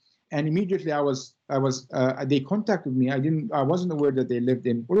Facebook, and immediately they contacted me. I wasn't aware that they lived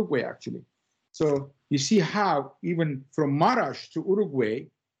in Uruguay actually. So you see how even from Marash to Uruguay,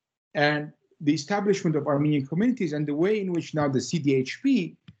 and the establishment of Armenian communities, and the way in which now the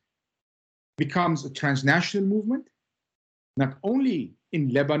CDHP becomes a transnational movement, not only in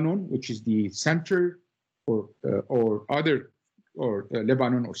Lebanon, which is the center, or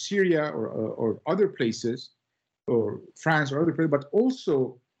Lebanon or Syria or other places, or France or other places, but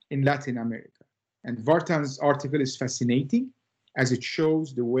also in Latin America. And Vartan's article is fascinating, as it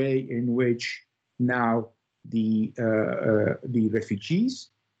shows the way in which now the refugees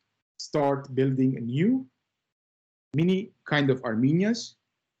start building a new mini kind of Armenias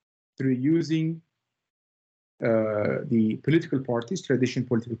through using the political parties, traditional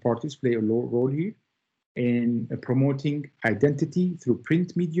political parties play a role here in promoting identity through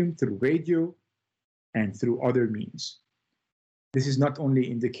print medium, through radio, and through other means. This is not only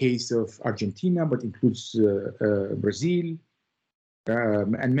in the case of Argentina, but includes Brazil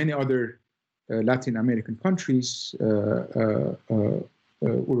and many other Latin American countries,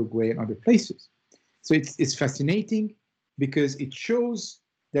 Uruguay and other places. So it's fascinating because it shows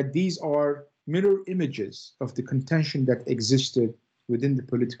that these are mirror images of the contention that existed within the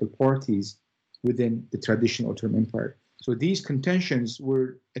political parties within the traditional Ottoman Empire. So these contentions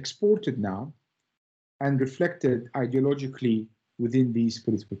were exported now and reflected ideologically within these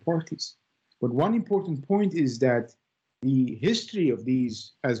political parties. But one important point is that the history of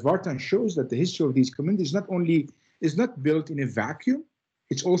these, as Vartan shows, that the history of these communities is not built in a vacuum.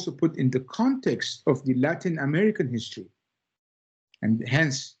 It's also put in the context of the Latin American history. And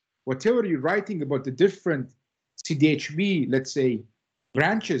hence, whatever you're writing about the different CDHB, let's say,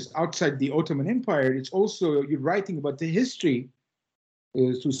 branches outside the Ottoman Empire, it's also, you're writing about the history,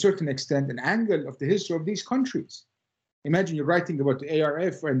 to a certain extent, an angle of the history of these countries. Imagine you're writing about the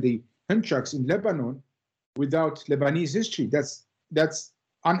ARF and the Hnchaks in Lebanon without Lebanese history. That's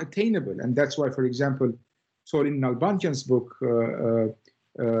unattainable. And that's why, for example, Sorin Nalbandian's book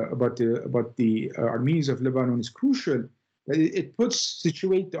about the Armenians of Lebanon is crucial. It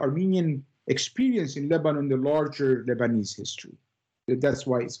situate the Armenian experience in Lebanon, the larger Lebanese history. That's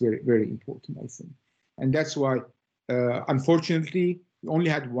why it's very, very important, I think. And that's why, unfortunately, we only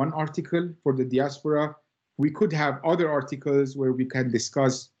had one article for the diaspora. We could have other articles where we can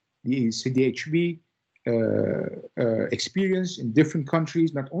discuss the CDHB experience in different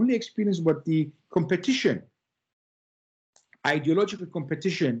countries, not only experience, but the competition, ideological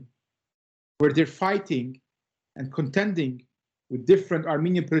competition, where they're fighting and contending with different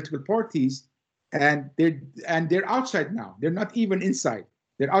Armenian political parties, and they're outside now. They're not even inside.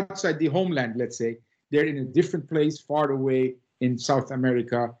 They're outside the homeland, let's say. They're in a different place, far away in South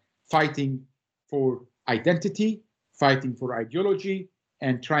America, fighting for identity, fighting for ideology,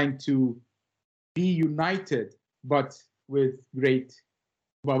 and trying to be united, but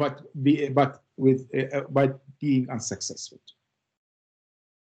being unsuccessful.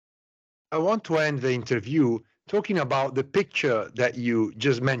 I want to end the interview talking about the picture that you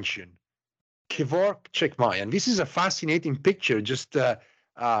just mentioned, Kevork Chekmayan. This is a fascinating picture, just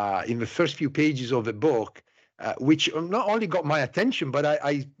in the first few pages of the book, which not only got my attention, but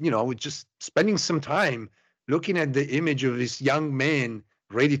I was just spending some time looking at the image of this young man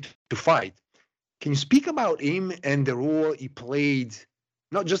ready to fight. Can you speak about him and the role he played,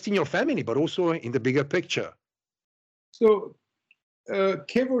 not just in your family, but also in the bigger picture? So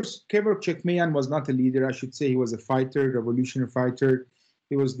Kevork Chekmayan was not a leader. I should say he was a fighter, revolutionary fighter.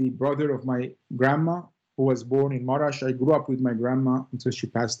 He was the brother of my grandma, who was born in Marash. I grew up with my grandma until she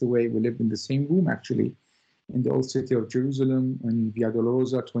passed away. We lived in the same room, actually, in the old city of Jerusalem, in Via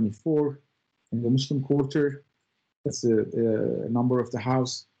Dolorosa 24, in the Muslim Quarter. That's a number of the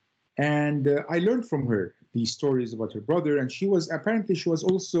house. And I learned from her these stories about her brother. And she was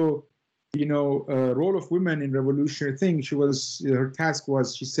also, a role of women in revolutionary things. Her task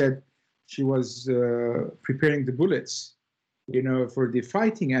was, she said, she was preparing the bullets, for the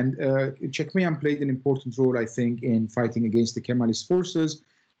fighting. And Hnchakian played an important role, I think, in fighting against the Kemalist forces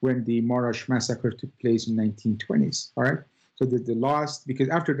when the Marash massacre took place in 1920s. All right. So the last, because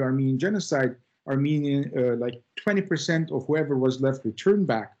after the Armenian genocide, like 20% of whoever was left returned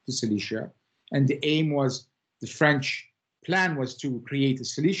back to Cilicia, and the aim was, the French plan was to create a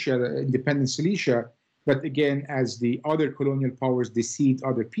Cilicia, independent Cilicia. But again, as the other colonial powers deceived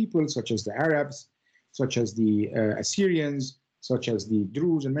other people, such as the Arabs, such as the Assyrians, such as the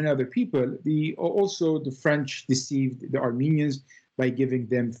Druze, and many other people, also the French deceived the Armenians by giving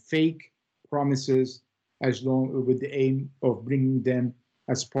them fake promises, with the aim of bringing them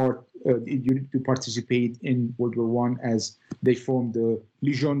as part to participate in World War I, as they formed the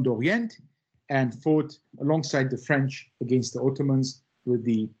Légion d'Orient and fought alongside the French against the Ottomans,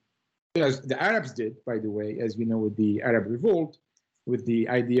 as the Arabs did, by the way, as we know, with the Arab Revolt, with the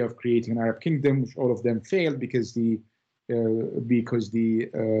idea of creating an Arab kingdom, which all of them failed because the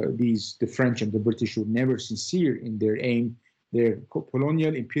French and the British were never sincere in their aim. Their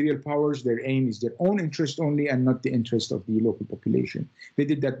colonial imperial powers, their aim is their own interest only, and not the interest of the local population. They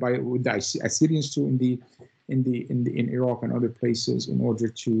did that with the Assyrians too, in Iraq and other places, in order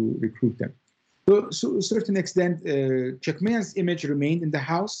to recruit them. So to a certain extent, Hnchakian's image remained in the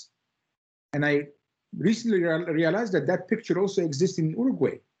house, and I recently realized that picture also exists in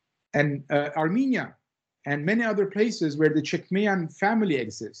Uruguay and Armenia and many other places where the Hnchakian family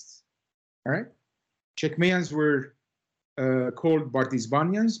exists. All right, Hnchakians were called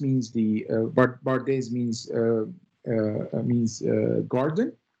Bardizbanians, means Bardes means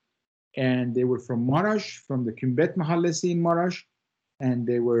garden, and they were from Marash, from the Kümbet Mahallesi in Marash, and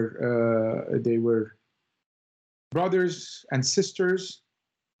they were brothers and sisters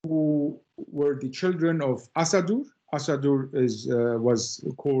who were the children of Asadur. Asadur was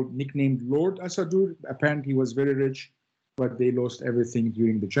nicknamed Lord Asadur. Apparently, he was very rich, but they lost everything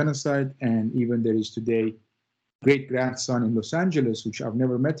during the genocide. And even there is today great-grandson in Los Angeles, which I've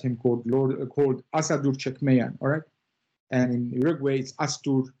never met him, called Asadur Hnchakian, all right? And in Uruguay, it's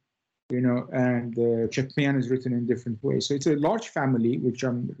Astur, and Hnchakian is written in different ways. So it's a large family, which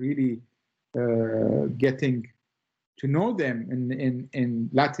I'm really getting to know them in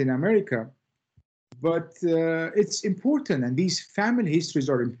Latin America. But it's important, and these family histories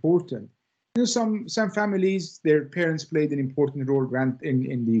are important. Some families, their parents played an important role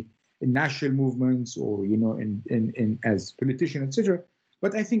in national movements, or in as politicians, etc.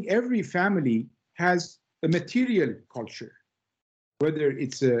 But I think every family has a material culture, whether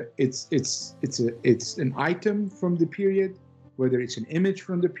it's an item from the period, whether it's an image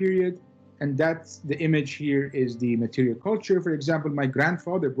from the period, and that's the image here is the material culture. For example, my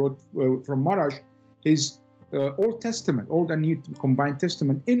grandfather brought from Marash his Old Testament, Old and New Combined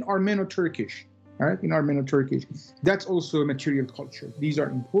Testament in Armeno-Turkish. All right, in Armeno-Turkish. That's also a material culture. These are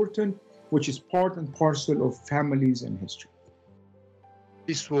important, which is part and parcel of families and history.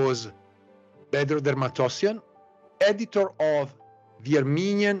 This was Bedross Matossian, editor of the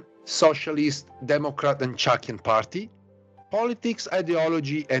Armenian Socialist Democrat Hnchakian Party, Politics,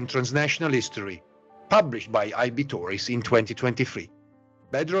 Ideology and Transnational History, published by IB Tauris in 2023.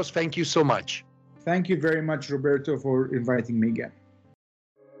 Bedross, thank you so much. Thank you very much, Roberto, for inviting me again.